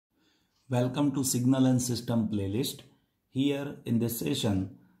Welcome to Signal and System playlist. Here in this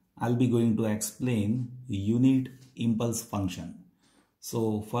session, I'll be going to explain unit impulse function.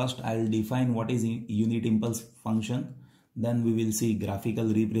 So first I'll define what is unit impulse function. Then we will see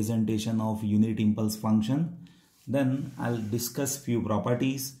graphical representation of unit impulse function. Then I'll discuss few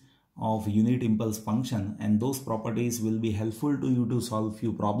properties of unit impulse function, and those properties will be helpful to you to solve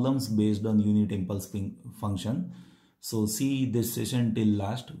few problems based on unit impulse function. So see this session till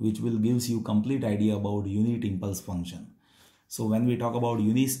last, which will gives you complete idea about unit impulse function. So when we talk about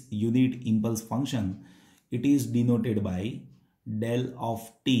unit impulse function, it is denoted by del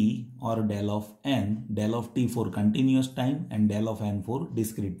of t or del of n, del of t for continuous time and del of n for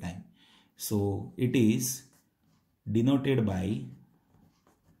discrete time. So it is denoted by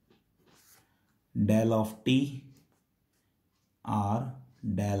del of t or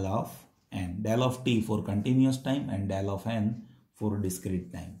del of n, del of t for continuous time and del of n for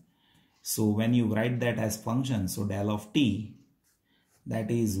discrete time. So when you write that as function, so del of t, that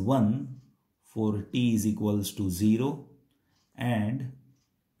is 1 for t is equals to 0, and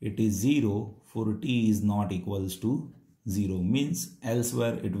it is 0 for t is not equals to 0, means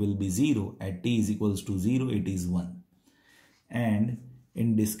elsewhere it will be 0, at t is equals to 0 it is 1. And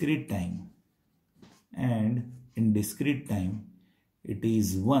in discrete time, it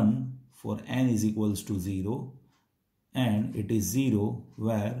is 1 for n is equals to 0, and it is 0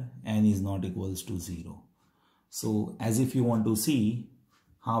 where n is not equals to 0. So as if you want to see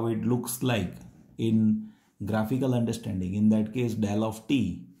how it looks like in graphical understanding, in that case del of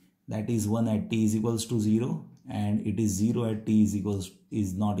t, that is 1 at t is equals to 0, and it is 0 at t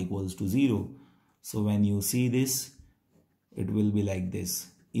is not equals to 0. So when you see this, it will be like this: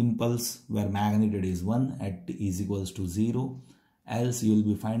 impulse where magnitude is 1 at t is equals to 0, else you will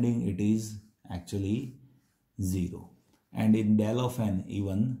be finding it is actually 0. And in del of n,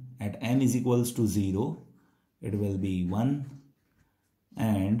 even at n is equals to 0, it will be 1,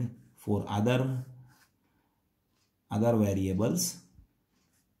 and for other variables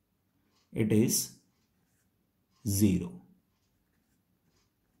it is 0.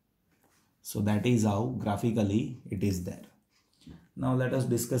 So that is how graphically it is there. Now let us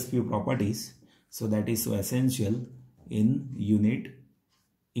discuss few properties. So that is so essential in unit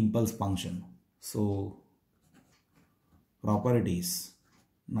impulse function. So properties.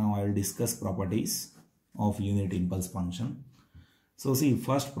 Now I will discuss properties of unit impulse function. So see,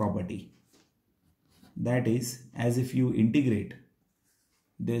 first property, that is as if you integrate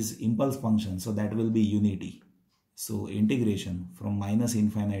this impulse function, so that will be unity. So integration from minus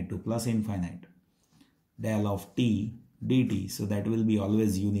infinite to plus infinite, del of t dt, so that will be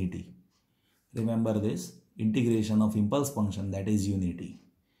always unity. Remember this, integration of impulse function, that is unity,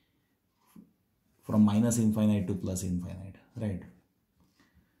 from minus infinite to plus infinite, right?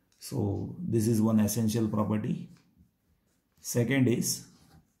 So this is one essential property. Second is,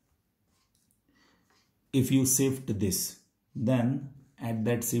 if you shift this, then at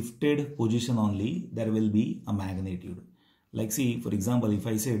that shifted position only there will be a magnitude. Like see, for example, if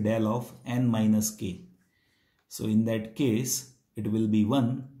I say del of n minus k, so in that case it will be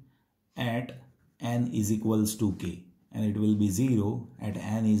 1 at n is equals to k, and it will be 0 at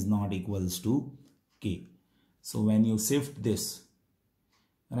n is not equals to k. So when you shift this,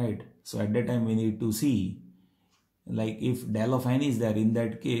 right, so at that time we need to see, like if del of n is there, in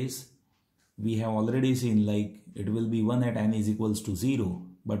that case we have already seen like it will be 1 at n is equals to 0.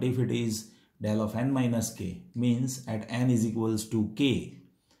 But if it is del of n minus k, means at n is equals to k,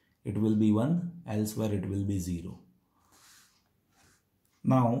 it will be 1, elsewhere it will be 0.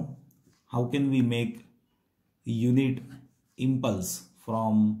 Now how can we make unit impulse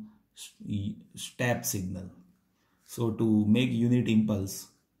from step signal? So to make unit impulse,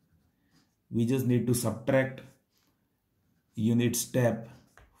 we just need to subtract unit step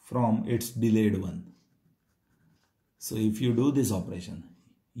from its delayed one. So if you do this operation,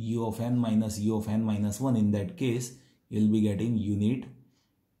 u of n minus u of n minus 1, in that case you will be getting unit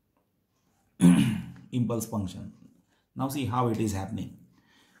impulse function. Now see how it is happening.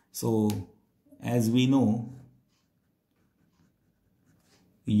 So as we know,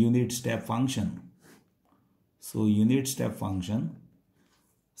 unit step function, so unit step function,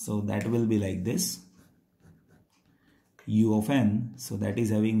 so that will be like this: u of n, so that is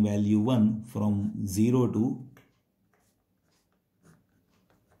having value 1 from 0 to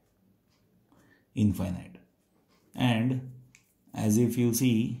infinite. And as if you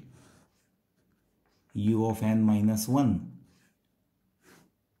see u of n minus 1,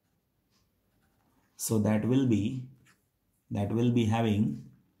 so that will be having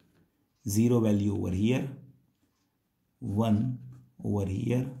 0 value over here, 1 over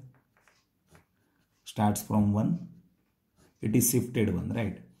here, starts from 1, it is shifted one,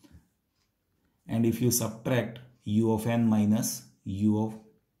 right? And if you subtract u of n minus u of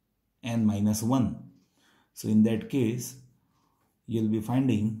n minus 1, so in that case you'll be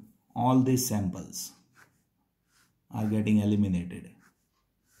finding all these samples are getting eliminated.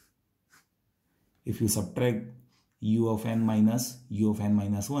 If you subtract u of n minus u of n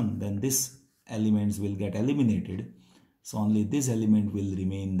minus 1, then this elements will get eliminated. So only this element will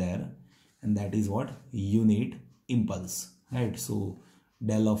remain there, and that is what? Unit impulse, right? So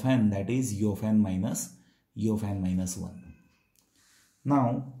del of n, that is u of n minus u of n minus 1.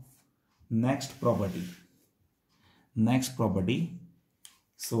 Now next property.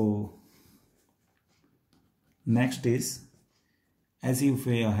 So next is, as if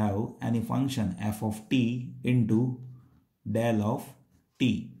we have any function f of t into del of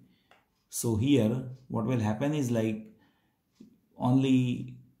t. So here what will happen is like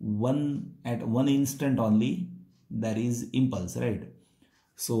only at one instant only there is impulse, right?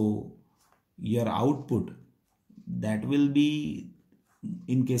 So your output, that will be,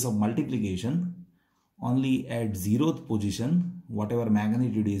 in case of multiplication, only at 0th position, whatever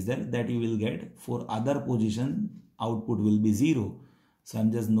magnitude is there, that you will get. For other position, output will be 0. So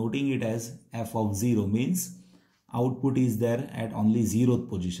I'm just noting it as f of 0, means output is there at only 0th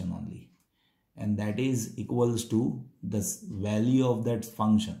position only, and that is equals to the value of that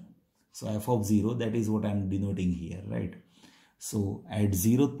function. So f of 0, that is what I'm denoting here, right? So at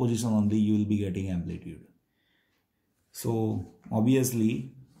 0th position only you will be getting amplitude. So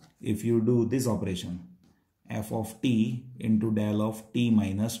obviously if you do this operation, f of t into del of t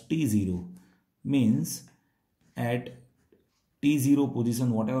minus t0, means at t0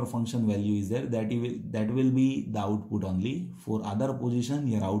 position whatever function value is there, that will be the output only. For other position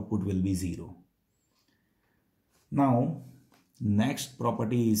your output will be 0. Now next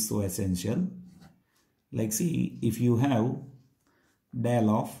property is so essential. Like see, if you have del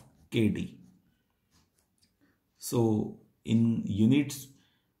of kt, so in units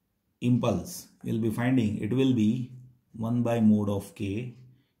impulse you'll be finding it will be 1 by mod of k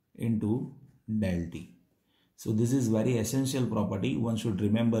into del t. So this is very essential property, one should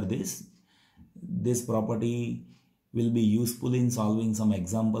remember this. This property will be useful in solving some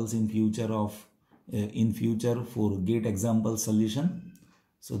examples in future for gate example solution.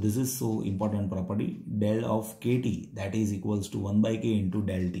 So this is so important property, del of kt, that is equals to 1 by k into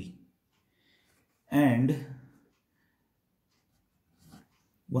del t. And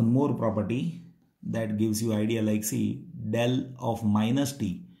one more property that gives you idea, like see, del of minus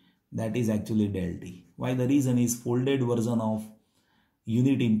t, that is actually del t. Why? The reason is folded version of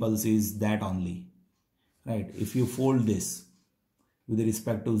unit impulse is that only, right? If you fold this with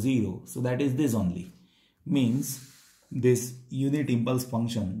respect to 0, so that is this only, means this unit impulse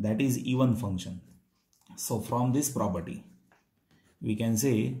function, that is even function. So from this property we can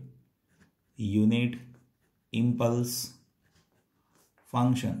say unit impulse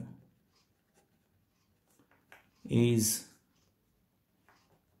function is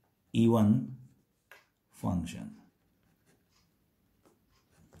even function.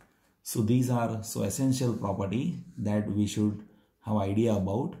 So these are so essential property that we should have idea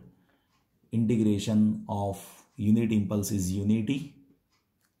about. Integration of unit impulse is unity.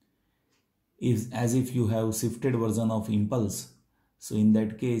 As if you have shifted version of impulse, so in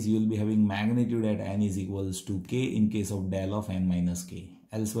that case you will be having magnitude at n is equals to k in case of del of n minus k,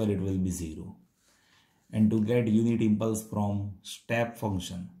 elsewhere it will be 0. And to get unit impulse from step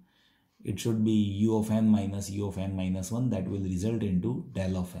function, it should be u of n minus u of n minus 1, that will result into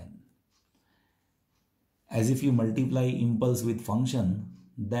del of n. As if you multiply impulse with function,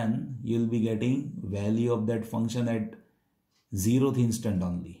 then you will be getting value of that function at 0th instant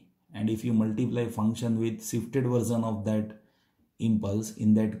only. And if you multiply function with shifted version of that impulse,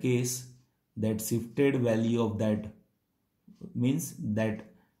 in that case that shifted value of that means that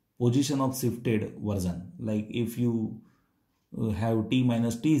position of shifted version, like if you have t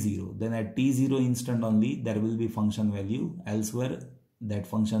minus t0, then at t0 instant only there will be function value, elsewhere that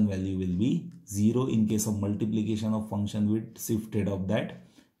function value will be 0 in case of multiplication of function with shifted of that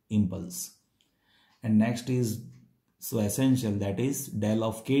impulse. And next is so essential, that is del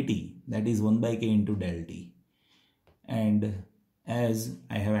of kt, that is 1 by k into del t. And as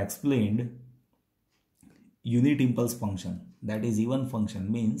I have explained, unit impulse function, that is even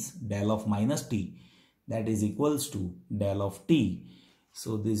function, means del of minus t, that is equals to del of t.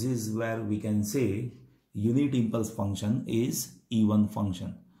 So this is where we can say unit impulse function is even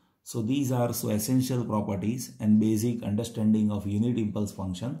function. So these are so essential properties and basic understanding of unit impulse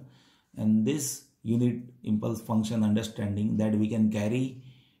function, and this unit impulse function understanding that we can carry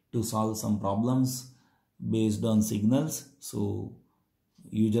to solve some problems based on signals. So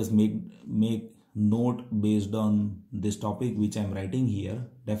you just make note based on this topic which I'm writing here.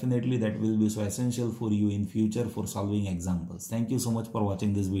 Definitely that will be so essential for you in future for solving examples. Thank you so much for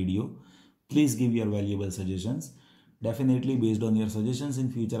watching this video. Please give your valuable suggestions. Definitely based on your suggestions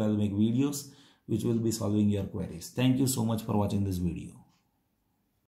in future I'll make videos which will be solving your queries. Thank you so much for watching this video.